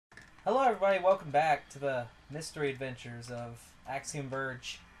Hello, everybody. Welcome back to the mystery adventures of Axiom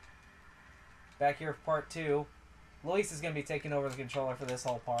Verge. Back here for part 2. Luis is going to be taking over the controller for this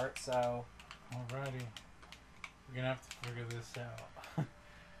whole part, so... Alrighty. We're gonna have to figure this out. I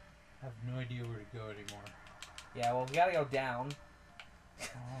have no idea where to go anymore. Yeah, well, we gotta go down.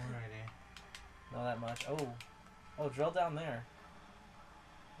 Alrighty. Not that much. Oh, drill down there.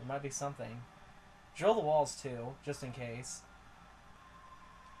 There might be something. Drill the walls, too, just in case.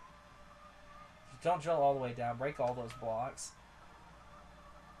 Don't drill all the way down. Break all those blocks.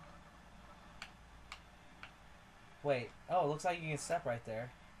 Wait. Oh, it looks like you can step right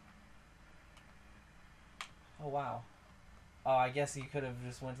there. Oh, wow. Oh, I guess you could have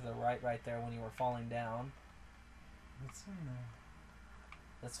just went to the right there when you were falling down. What's in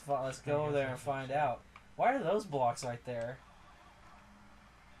there? Let's go over there and find out. Why are those blocks right there?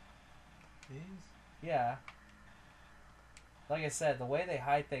 These? Yeah. Like I said, the way they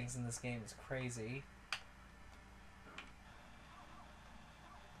hide things in this game is crazy.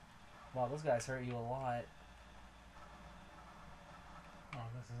 Wow, those guys hurt you a lot. Oh,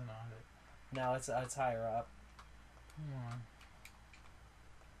 this is not it. No, it's higher up. Come on.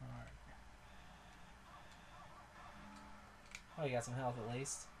 Alright. Oh, you got some health at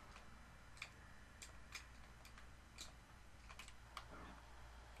least.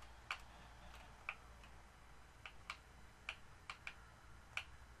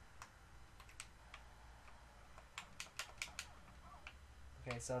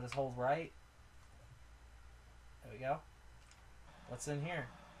 Okay, so just hold right. There we go. What's in here?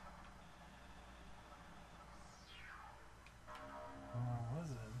 What is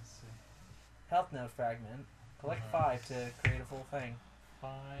it? Let's see. Health node fragment. Collect 5 to create a full thing.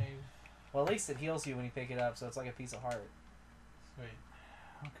 5. Well, at least it heals you when you pick it up, so it's like a piece of heart. Wait.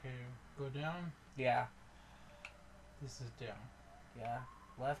 Okay, go down. Yeah. This is down. Yeah.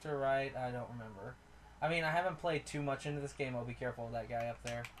 Left or right, I don't remember. I mean, I haven't played too much into this game. I'll be careful of that guy up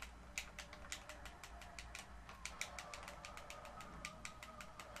there.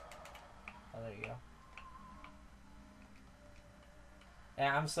 Oh, there you go. And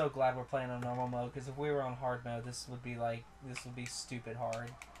I'm so glad we're playing on normal mode, because if we were on hard mode, this would be stupid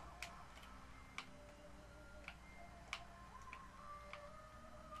hard.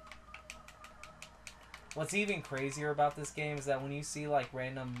 What's even crazier about this game is that when you see like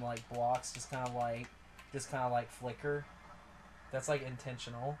random like blocks just kind of like flicker, that's like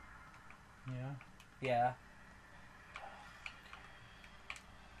intentional. Yeah. Yeah.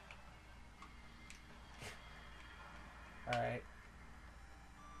 All right.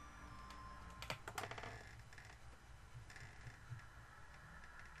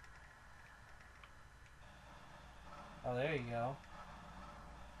 Oh, there you go.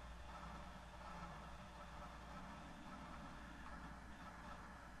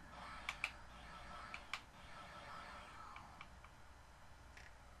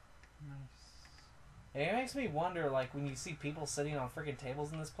 Nice. It makes me wonder, like, when you see people sitting on freaking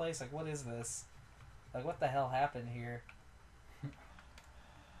tables in this place, like, what is this? Like, what the hell happened here?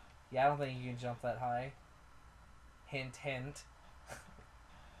 Yeah, I don't think you can jump that high. Hint, hint.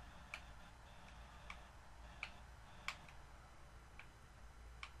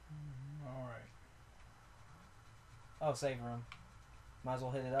 Alright. Oh, save room. Might as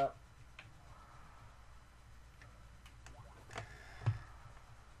well hit it up.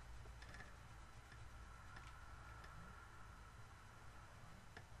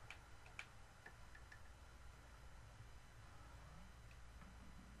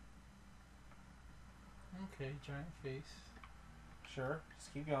 Okay, giant face. Sure,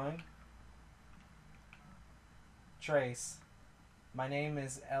 just keep going. Trace. My name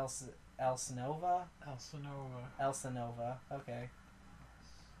is Elsinova? Elsinova. Elsinova, okay.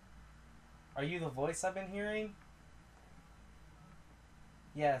 Are you the voice I've been hearing?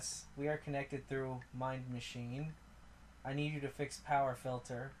 Yes, we are connected through Mind Machine. I need you to fix power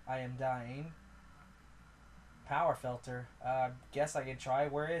filter. I am dying. Power filter? Guess I could try.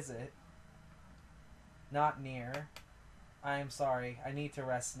 Where is it? Not near. I am sorry. I need to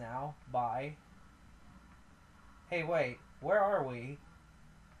rest now. Bye. Hey, wait. Where are we?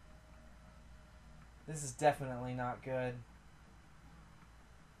 This is definitely not good.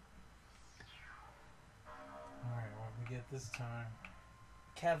 Alright, what we get this time?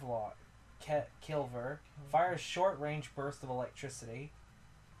 Kevlar. Kilver. Fires short-range burst of electricity.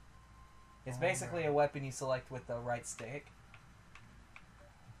 It's basically a weapon you select with the right stick.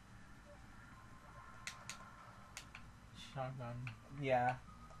 Shotgun. Yeah.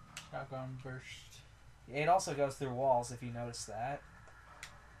 Shotgun burst. It also goes through walls, if you notice that.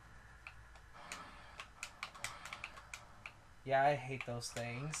 Yeah, I hate those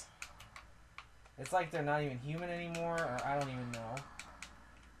things. It's like they're not even human anymore, or I don't even know.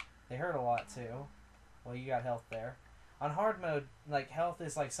 They hurt a lot too. Well, you got health there. On hard mode, like, health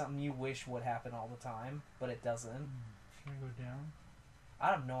is like something you wish would happen all the time, but it doesn't. Should I go down? I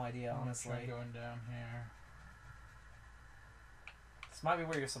have no idea, honestly. Try going down here. This might be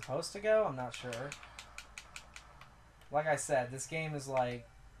where you're supposed to go, I'm not sure. Like I said, this game is like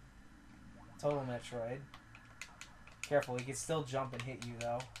total Metroid. Careful, he can still jump and hit you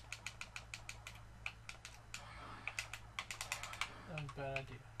though. That was a bad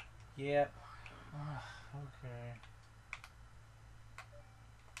idea. Yep. Okay.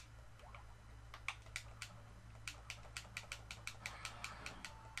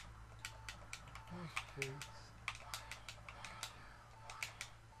 Those freaks.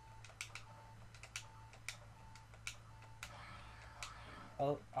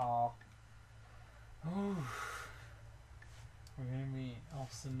 Oh, aw. Ooh. We're gonna meet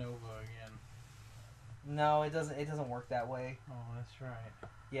Elsa Nova again. No, it doesn't work that way. Oh, that's right.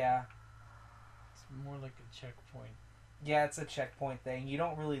 Yeah. It's more like a checkpoint. Yeah, it's a checkpoint thing. You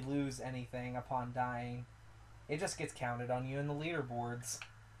don't really lose anything upon dying. It just gets counted on you in the leaderboards.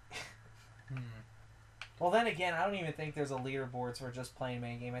 Well, then again, I don't even think there's a leaderboards for just playing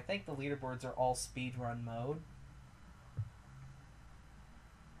main game. I think the leaderboards are all speedrun mode.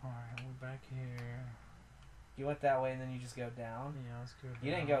 Alright, we're back here. You went that way and then you just go down. Yeah, let's go down.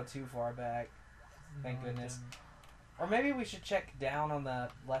 You didn't go too far back. Thank No, goodness. I didn't. Or maybe we should check down on the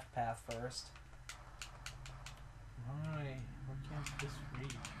left path first. Why can't this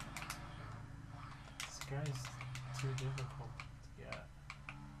reach? This guy's too difficult to get.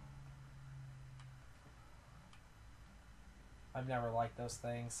 I've never liked those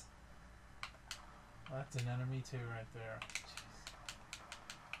things. That's an enemy too right there.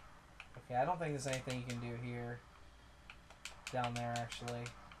 Okay, I don't think there's anything you can do here. Down there, actually.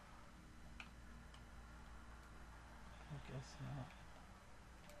 I guess not.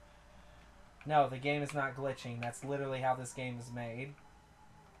 No, the game is not glitching. That's literally how this game is made.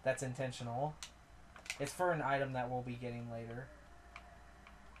 That's intentional. It's for an item that we'll be getting later.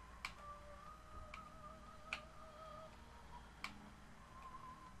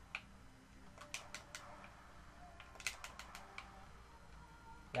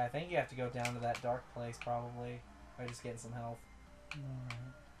 Yeah, I think you have to go down to that dark place, probably. By just getting some health. Alright.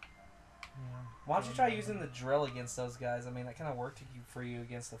 Yeah. Why don't you try using the drill against those guys? I mean, that kind of worked for you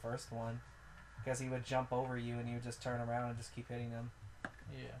against the first one. Because he would jump over you and you would just turn around and just keep hitting him.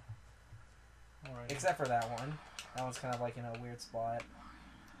 Yeah. Alright. Except for that one. That one's kind of like in a weird spot.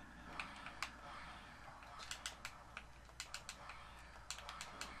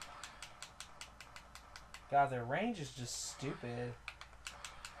 God, their range is just stupid.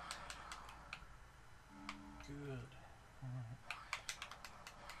 Good. Alright.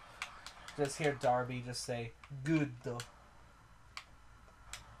 Just hear Darby just say, good though.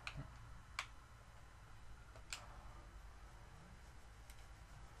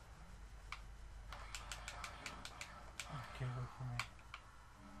 Okay, wait for me.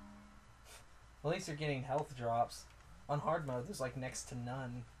 Well, at least you're getting health drops. On hard mode, there's like next to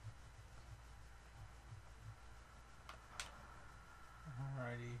none.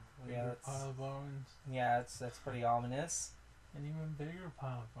 Alrighty. Yeah, Bigger that's- pile of bones. Yeah, that's pretty ominous. An even bigger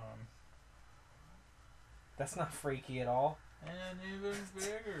pile of bones. That's not freaky at all. An even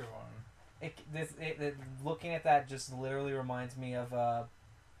bigger one. Looking at that just literally reminds me of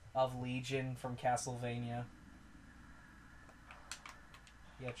Legion from Castlevania.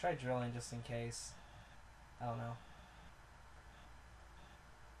 Yeah, try drilling just in case. I don't know.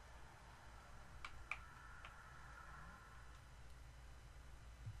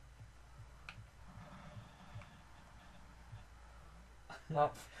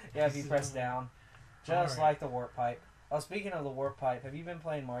 Oh, yeah, if you press down. Just Alright. like the warp pipe. Oh, speaking of the warp pipe, have you been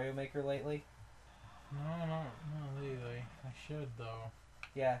playing Mario Maker lately? No, not lately. I should though.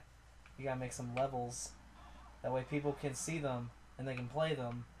 Yeah. You gotta make some levels. That way people can see them and they can play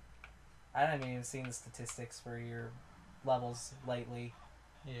them. I haven't even seen the statistics for your levels lately.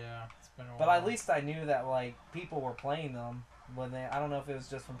 Yeah, it's been a while. But at least I knew that like people were playing them when they. I don't know if it was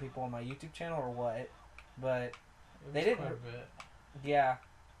just from people on my YouTube channel or what, but It was they didn't- quite a bit. yeah.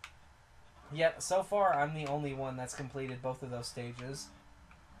 Yep. So far, I'm the only one that's completed both of those stages.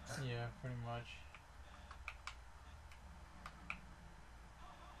 Yeah, pretty much.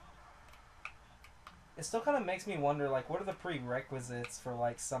 It still kind of makes me wonder, like, what are the prerequisites for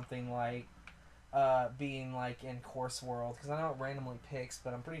like something like being like in Course World? Because I know it randomly picks,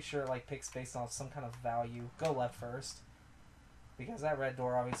 but I'm pretty sure it like picks based on some kind of value. Go left first, because that red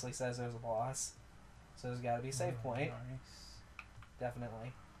door obviously says there's a boss, so there's got to be a save point. Nice.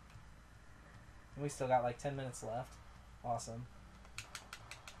 Definitely. And we still got like 10 minutes left. Awesome.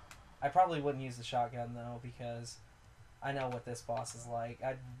 I probably wouldn't use the shotgun though because I know what this boss is like.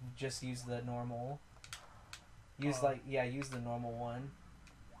 I'd just use the normal. Use the normal one.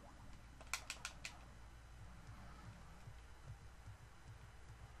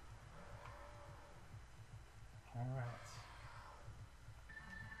 Alright.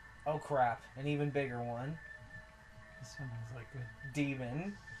 Oh crap, an even bigger one. This one is like a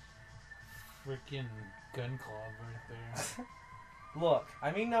Demon. freaking gun club right there. Look,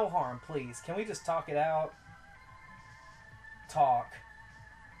 I mean no harm, please. Can we just talk it out? Talk.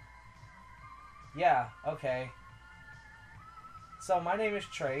 Yeah, okay. So, my name is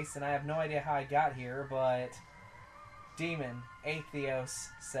Trace, and I have no idea how I got here, but... Demon, Atheos,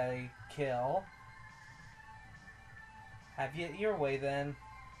 say, kill. Have you your way, then.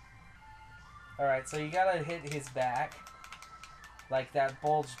 Alright, so you gotta hit his back. Like that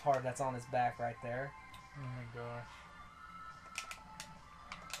bulged part that's on his back right there. Oh my gosh.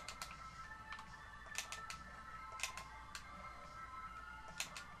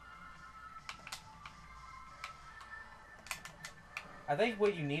 I think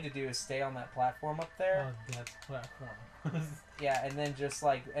what you need to do is stay on that platform up there. Oh, that's platform. Yeah, and then just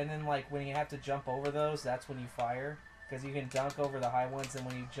like, when you have to jump over those, that's when you fire. Because you can dunk over the high ones, and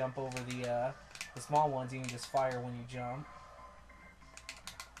when you jump over the small ones, you can just fire when you jump.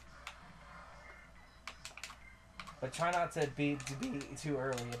 But try not to be too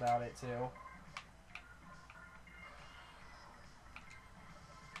early about it too.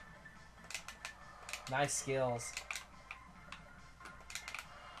 Nice skills.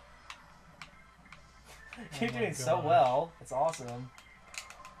 You're doing so well. It's awesome.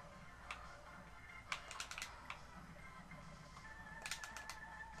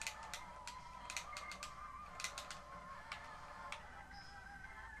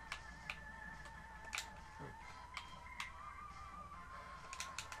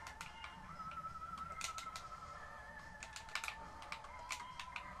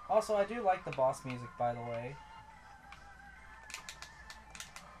 Also, I do like the boss music, by the way.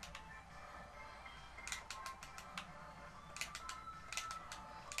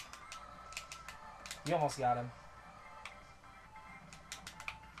 You almost got him.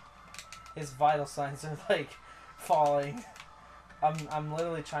 His vital signs are like falling. I'm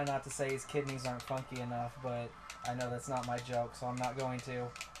literally trying not to say his kidneys aren't funky enough, but I know that's not my joke, so I'm not going to.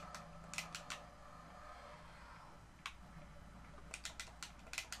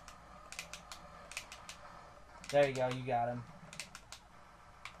 There you go, you got him.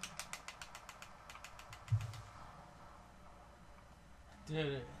 Did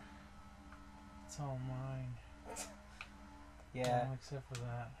it. It's all mine. Yeah. Well, except for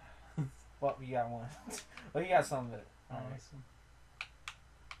that. Well, you got one. Well, you got some of it. Awesome.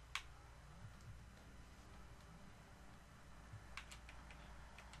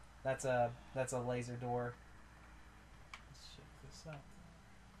 Right. That's a laser door. Let's check this out.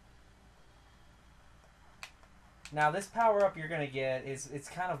 Now this power up you're gonna get it's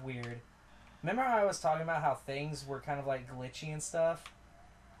kind of weird. Remember how I was talking about how things were kind of like glitchy and stuff?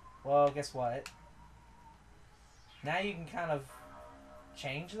 Well, guess what? Now you can kind of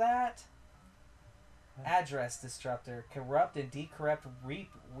change that. Address disruptor. Corrupt and decorrupt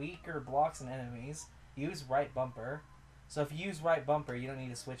weaker blocks and enemies. Use right bumper. So if you use right bumper, you don't need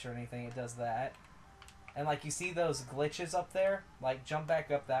to switch or anything. It does that. And like you see those glitches up there? Like jump back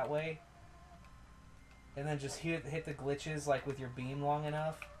up that way. And then just hit the glitches like with your beam long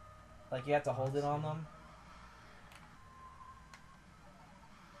enough. Like you have to hold it on them.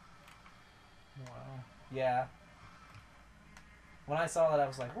 Wow. Yeah. When I saw that, I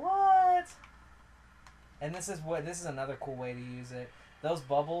was like, what? And this is another cool way to use it. Those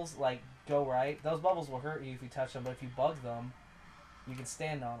bubbles, like, go right. Those bubbles will hurt you if you touch them, but if you bug them, you can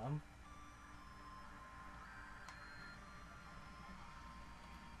stand on them.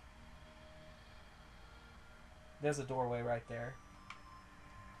 There's a doorway right there.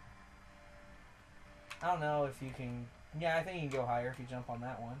 I don't know if you can... Yeah, I think you can go higher if you jump on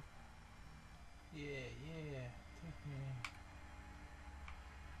that one. Yeah, take me.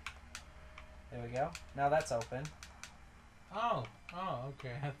 There we go. Now that's open. Oh,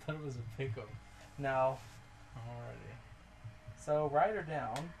 okay. I thought it was a pickup. No. Alrighty. So, right or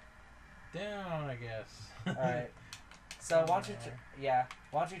down? Down, I guess. Alright. So, why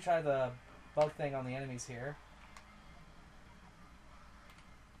don't you try the bug thing on the enemies here.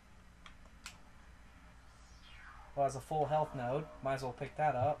 Well, as a full health node, might as well pick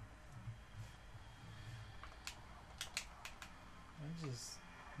that up. I just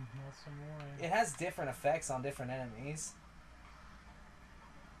want some more. It has different effects on different enemies.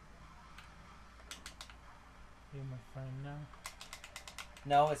 you my friend now?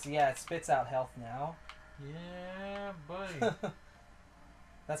 No, it spits out health now. Yeah, buddy.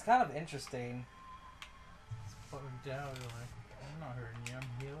 That's kind of interesting. It's bugged out. Like, I'm not hurting you. I'm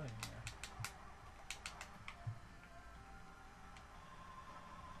healing you.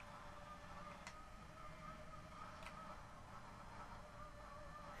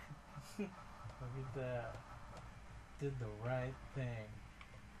 Look at that. Did the right thing.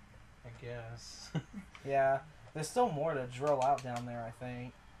 I guess. Yeah, there's still more to drill out down there, I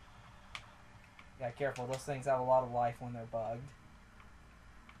think. Yeah, careful. Those things have a lot of life when they're bugged.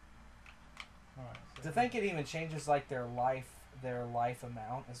 Alright, so To think it even changes like their life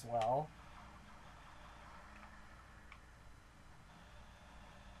amount as well.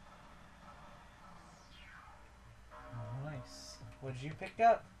 nice. What did you pick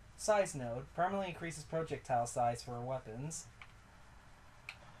up? Size node. Permanently increases projectile size for weapons.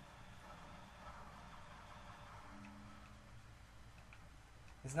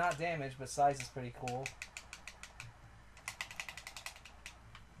 It's not damage, but size is pretty cool.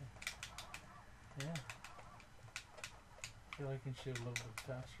 Yeah. I feel like I should a little bit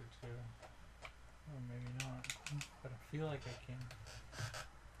faster too. Or maybe not. But I feel like I can.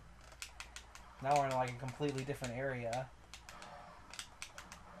 Now we're in like a completely different area.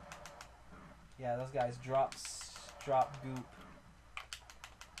 Yeah, those guys drop goop.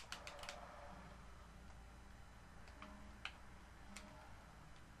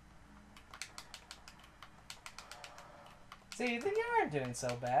 See, you aren't doing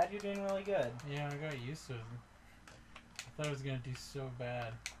so bad. You're doing really good. Yeah, I got used to it. I thought I was gonna do so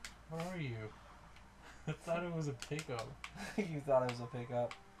bad. Where are you? I thought it was a pickup. You thought it was a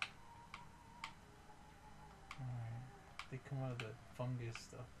pickup. Alright. They come out of the fungus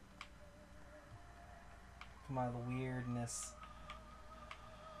stuff. Come out of the weirdness.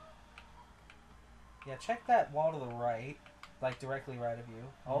 Yeah, check that wall to the right. Like, directly right of you.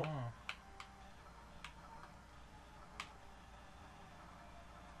 Oh.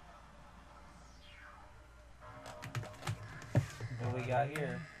 What do we got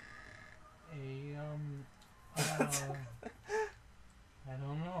here? I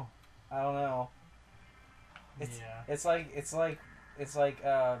don't know. I don't know. Yeah. It's like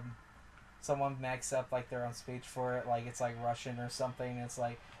someone makes up like their own speech for it, like it's like Russian or something. It's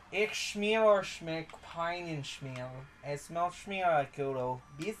like Ich schmier schmeck peinen schmier. Es smell schmier kudo.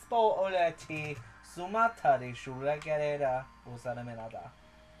 Bispo olati sumatari shula garera usaramenada.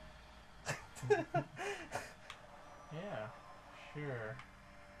 Yeah. Sure.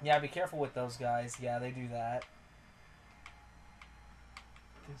 Yeah, be careful with those guys. Yeah, they do that.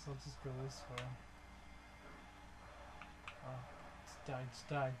 Guess I'll just go this way. Oh, just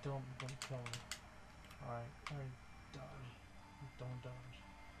die. Don't kill me. Alright, dodge. Don't dodge.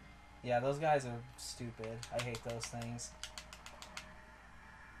 Yeah, those guys are stupid. I hate those things.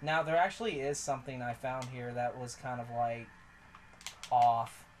 Now, there actually is something I found here that was kind of like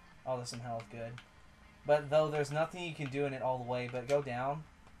off. Oh, there's some health, good. But though there's nothing you can do in it all the way, but go down.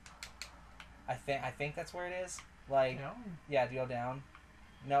 I think that's where it is. Like, yeah, go down.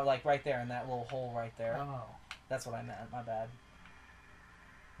 No, like right there in that little hole right there. Oh. That's what I meant. My bad.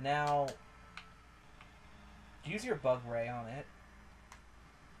 Now, use your bug ray on it.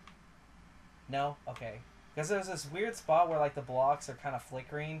 No? Okay. Because there's this weird spot where like the blocks are kind of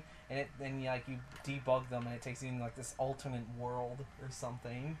flickering, and you debug them, and it takes you in like this alternate world or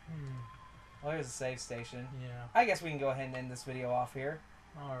something. Well, here's a save station. Yeah. I guess we can go ahead and end this video off here.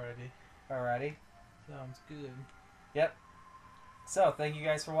 Alrighty. Sounds good. Yep. So, thank you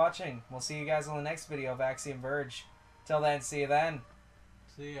guys for watching. We'll see you guys on the next video of Axiom Verge. Till then, see you then.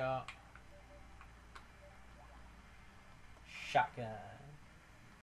 See ya. Shotgun.